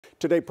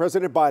Today,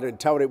 President Biden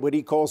touted what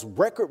he calls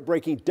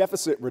record-breaking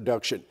deficit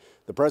reduction.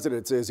 The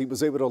president says he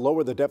was able to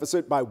lower the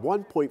deficit by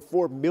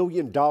 $1.4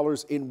 million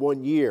in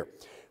 1 year.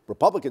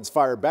 Republicans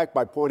fired back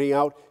by pointing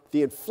out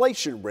the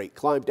inflation rate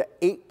climbed to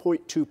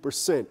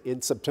 8.2%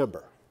 in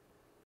September.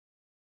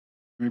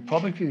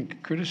 Republicans can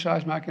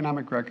criticize my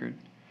economic record,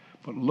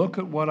 but look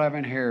at what I've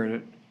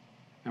inherited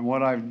and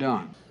what I've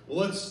done. Well,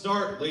 let's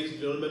start, ladies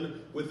and gentlemen,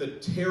 with the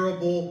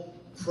terrible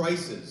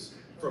prices,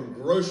 from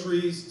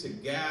groceries to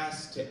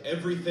gas to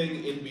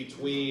everything in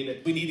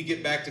between. We need to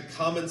get back to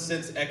common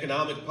sense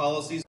economic policies.